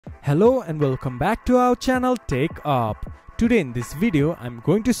Hello and welcome back to our channel TechUp. Today in this video I'm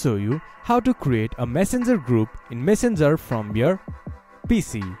going to show you how to create a messenger group in Messenger from your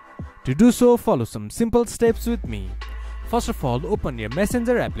PC. To do so, follow some simple steps with me. First of all, open your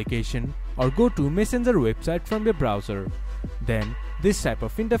Messenger application or go to Messenger website from your browser. Then this type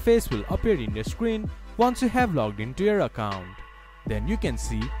of interface will appear in your screen once you have logged into your account. Then you can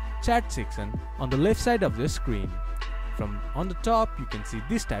see chat section on the left side of the screen. From on the top you can see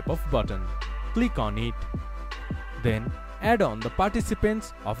this type of button. Click on it. Then add on the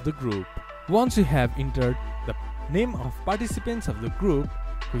participants of the group. Once you have entered the name of participants of the group,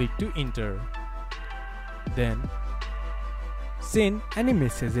 click to enter. Then send any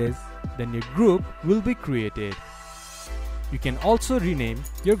messages, then your group will be created. You can also rename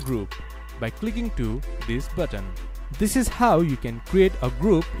your group by clicking to this button. This is how you can create a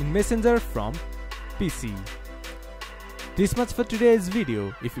group in Messenger from PC. This much for today's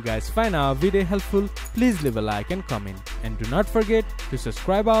video. If you guys find our video helpful, please leave a like and comment. And do not forget to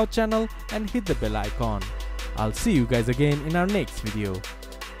subscribe our channel and hit the bell icon. I'll see you guys again in our next video.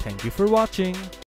 Thank you for watching.